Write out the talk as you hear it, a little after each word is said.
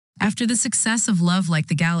After the success of Love Like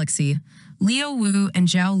the Galaxy, Leo Wu and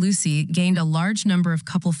Zhao Lusi gained a large number of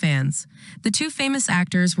couple fans. The two famous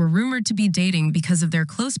actors were rumored to be dating because of their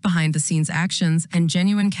close behind-the-scenes actions and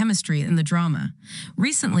genuine chemistry in the drama.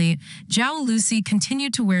 Recently, Zhao Lusi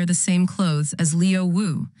continued to wear the same clothes as Leo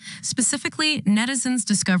Wu. Specifically, netizens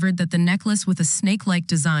discovered that the necklace with a snake-like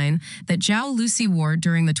design that Zhao Lusi wore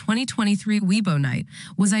during the 2023 Weibo night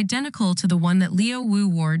was identical to the one that Leo Wu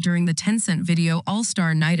wore during the Tencent Video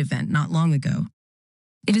All-Star Night event not long ago.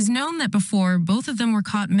 It is known that before, both of them were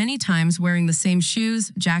caught many times wearing the same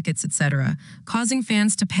shoes, jackets, etc., causing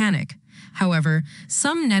fans to panic. However,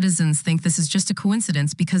 some netizens think this is just a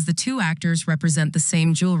coincidence because the two actors represent the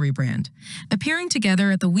same jewelry brand. Appearing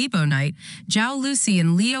together at the Weibo night, Zhao Lusi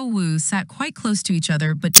and Leo Wu sat quite close to each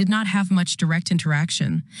other but did not have much direct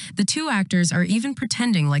interaction. The two actors are even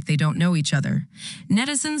pretending like they don't know each other.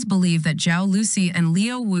 Netizens believe that Zhao Lusi and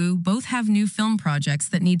Leo Wu both have new film projects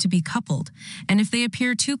that need to be coupled, and if they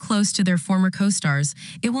appear too close to their former co-stars,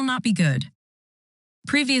 it will not be good.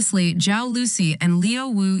 Previously, Zhao Lusi and Leo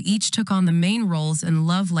Wu each took on the main roles in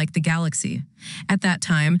Love Like the Galaxy. At that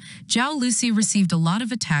time, Zhao Lusi received a lot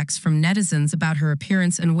of attacks from netizens about her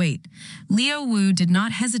appearance and weight. Leo Wu did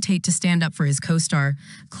not hesitate to stand up for his co-star,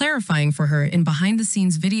 clarifying for her in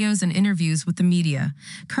behind-the-scenes videos and interviews with the media.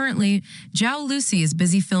 Currently, Zhao Lusi is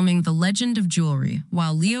busy filming The Legend of Jewelry,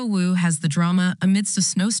 while Leo Wu has the drama Amidst a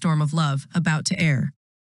Snowstorm of Love about to air.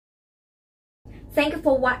 Thank you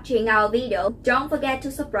for watching our video. Don't forget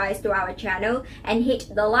to subscribe to our channel and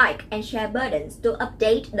hit the like and share buttons to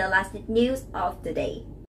update the latest news of the day.